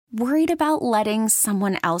Worried about letting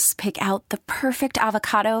someone else pick out the perfect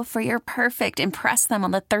avocado for your perfect impress them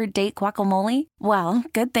on the third date guacamole? Well,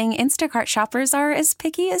 good thing Instacart shoppers are as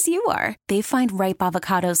picky as you are. They find ripe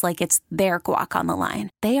avocados like it's their guac on the line.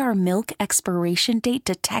 They are milk expiration date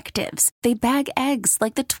detectives. They bag eggs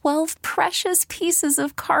like the 12 precious pieces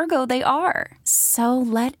of cargo they are. So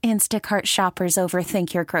let Instacart shoppers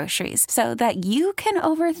overthink your groceries so that you can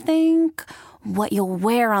overthink what you'll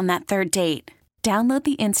wear on that third date. Download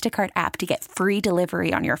the Instacart app to get free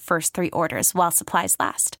delivery on your first 3 orders while supplies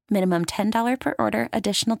last. Minimum $10 per order.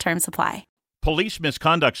 Additional terms apply. Police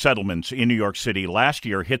misconduct settlements in New York City last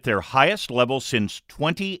year hit their highest level since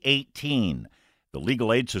 2018. The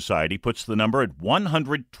Legal Aid Society puts the number at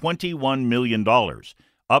 $121 million,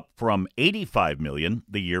 up from $85 million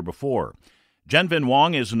the year before. Zhenbin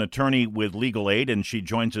Wang is an attorney with Legal Aid, and she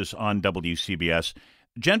joins us on WCBS.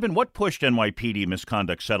 Zhenbin, what pushed NYPD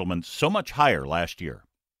misconduct settlements so much higher last year?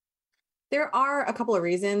 There are a couple of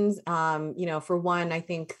reasons. For one, I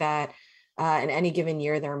think that in any given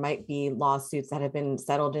year, there might be lawsuits that have been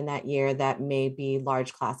settled in that year that may be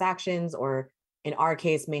large class actions, or in our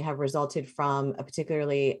case, may have resulted from a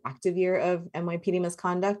particularly active year of NYPD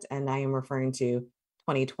misconduct. And I am referring to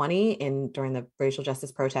 2020. During the racial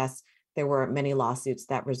justice protests, there were many lawsuits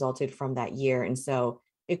that resulted from that year. And so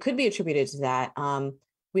it could be attributed to that.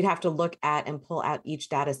 We'd have to look at and pull out each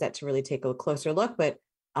data set to really take a closer look. But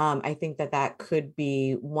I think that could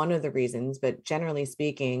be one of the reasons. But generally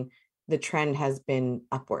speaking, the trend has been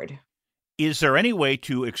upward. Is there any way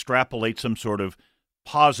to extrapolate some sort of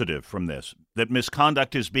positive from this, that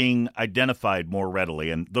misconduct is being identified more readily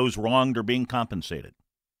and those wronged are being compensated?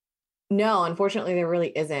 No, unfortunately, there really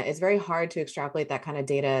isn't. It's very hard to extrapolate that kind of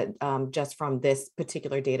data just from this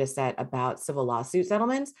particular data set about civil lawsuit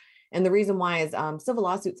settlements. And the reason why is civil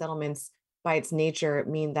lawsuit settlements, by its nature,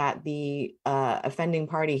 mean that the offending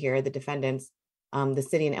party here, the defendants, the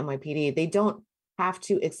city and NYPD, they don't have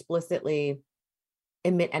to explicitly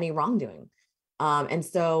admit any wrongdoing. And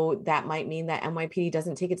so that might mean that NYPD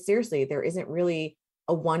doesn't take it seriously. There isn't really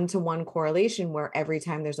a one-to-one correlation where every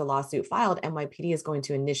time there's a lawsuit filed, NYPD is going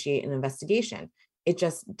to initiate an investigation. It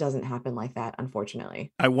just doesn't happen like that,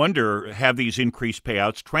 unfortunately. I wonder, have these increased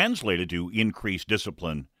payouts translated to increased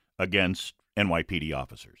discipline against NYPD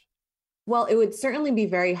officers? Well, it would certainly be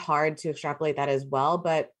very hard to extrapolate that as well.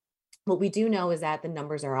 But what we do know is that the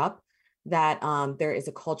numbers are up, that there is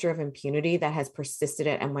a culture of impunity that has persisted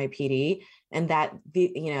at NYPD, and that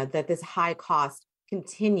that this high cost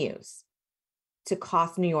continues to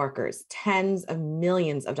cost New Yorkers tens of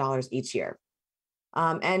millions of dollars each year.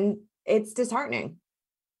 And it's disheartening.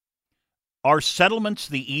 Are settlements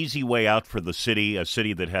the easy way out for the city, a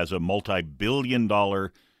city that has a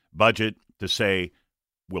multi-billion-dollar budget, to say,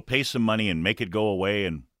 we'll pay some money and make it go away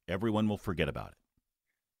and everyone will forget about it?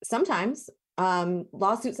 Sometimes.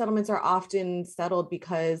 Lawsuit settlements are often settled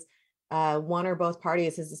because one or both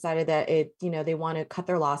parties has decided that they want to cut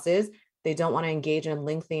their losses. They don't want to engage in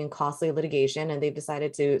lengthy and costly litigation, and they've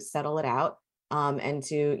decided to settle it out and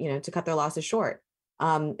to cut their losses short.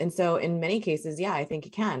 And so in many cases, yeah, I think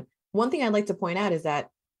it can. One thing I'd like to point out is that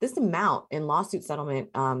this amount in lawsuit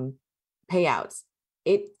settlement payouts,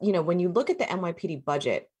 when you look at the NYPD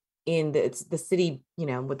budget in the city,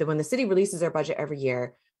 when the city releases their budget every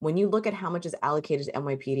year, when you look at how much is allocated to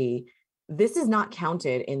NYPD, this is not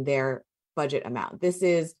counted in their budget amount. This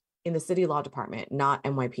is in the city law department, not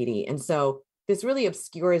NYPD. And so this really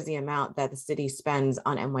obscures the amount that the city spends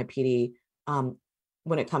on NYPD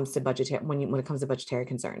when it comes to budgetary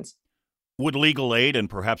concerns. Would Legal Aid and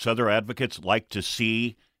perhaps other advocates like to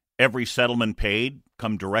see every settlement paid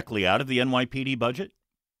come directly out of the NYPD budget?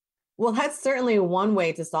 Well, that's certainly one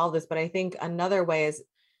way to solve this, but I think another way is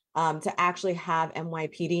to actually have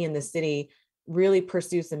NYPD in the city really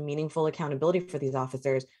pursue some meaningful accountability for these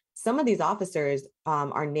officers. Some of these officers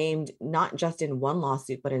are named not just in one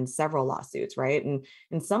lawsuit, but in several lawsuits, right?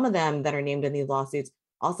 And some of them that are named in these lawsuits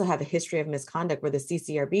also have a history of misconduct where the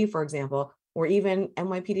CCRB, for example, or even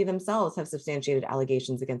NYPD themselves have substantiated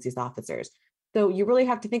allegations against these officers. So you really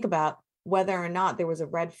have to think about whether or not there was a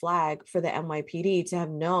red flag for the NYPD to have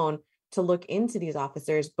known to look into these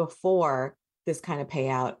officers before this kind of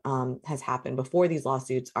payout has happened, before these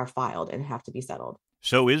lawsuits are filed and have to be settled.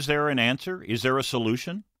 So is there an answer? Is there a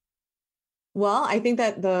solution? Well, I think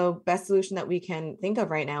that the best solution that we can think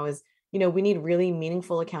of right now is, we need really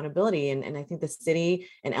meaningful accountability. And I think the city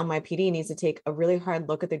and NYPD needs to take a really hard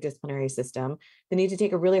look at their disciplinary system. They need to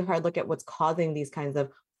take a really hard look at what's causing these kinds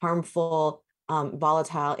of harmful,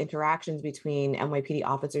 volatile interactions between NYPD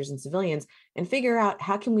officers and civilians, and figure out,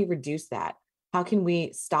 how can we reduce that? How can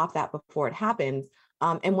we stop that before it happens?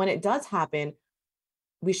 And when it does happen,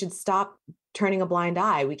 we should stop turning a blind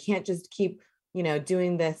eye. We can't just keep,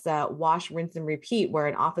 doing this wash, rinse, and repeat where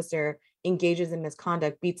an officer engages in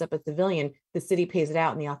misconduct, beats up a civilian, the city pays it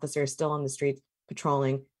out, and the officer is still on the streets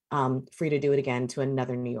patrolling, free to do it again to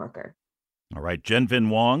another New Yorker. All right. Jen Vinh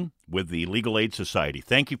Wong with the Legal Aid Society.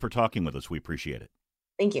 Thank you for talking with us. We appreciate it.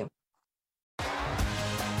 Thank you.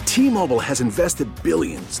 T-Mobile has invested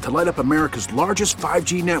billions to light up America's largest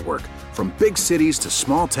 5G network, from big cities to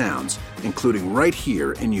small towns, including right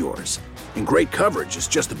here in yours. And great coverage is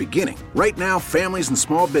just the beginning. Right now, families and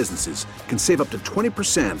small businesses can save up to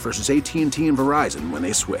 20% versus AT&T and Verizon when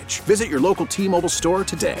they switch. Visit your local T-Mobile store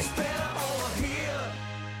today.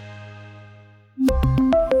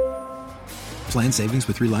 Plan savings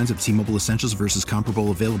with 3 lines of T-Mobile Essentials versus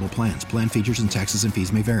comparable available plans. Plan features and taxes and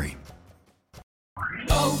fees may vary.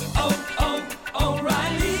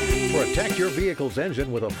 Protect your vehicle's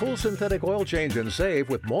engine with a full synthetic oil change and save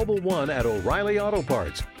with Mobil 1 at O'Reilly Auto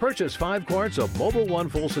Parts. Purchase 5 quarts of Mobil 1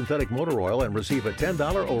 full synthetic motor oil and receive a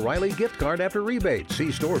 $10 O'Reilly gift card after rebate.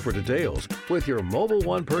 See store for details. With your Mobil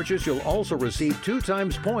 1 purchase, you'll also receive 2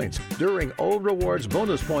 times points during O Rewards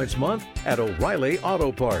Bonus Points Month at O'Reilly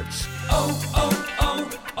Auto Parts.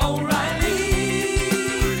 O'Reilly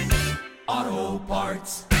Auto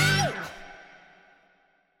Parts.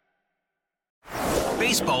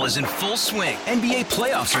 Baseball is in full swing. NBA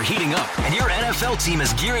playoffs are heating up, and your NFL team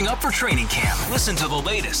is gearing up for training camp. Listen to the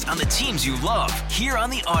latest on the teams you love here on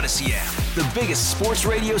the Odyssey app. The biggest sports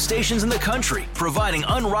radio stations in the country, providing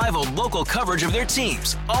unrivaled local coverage of their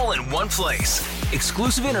teams, all in one place.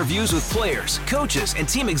 Exclusive interviews with players, coaches, and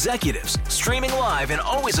team executives, streaming live and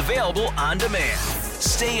always available on demand.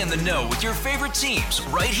 Stay in the know with your favorite teams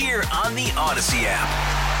right here on the Odyssey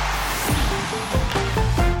app.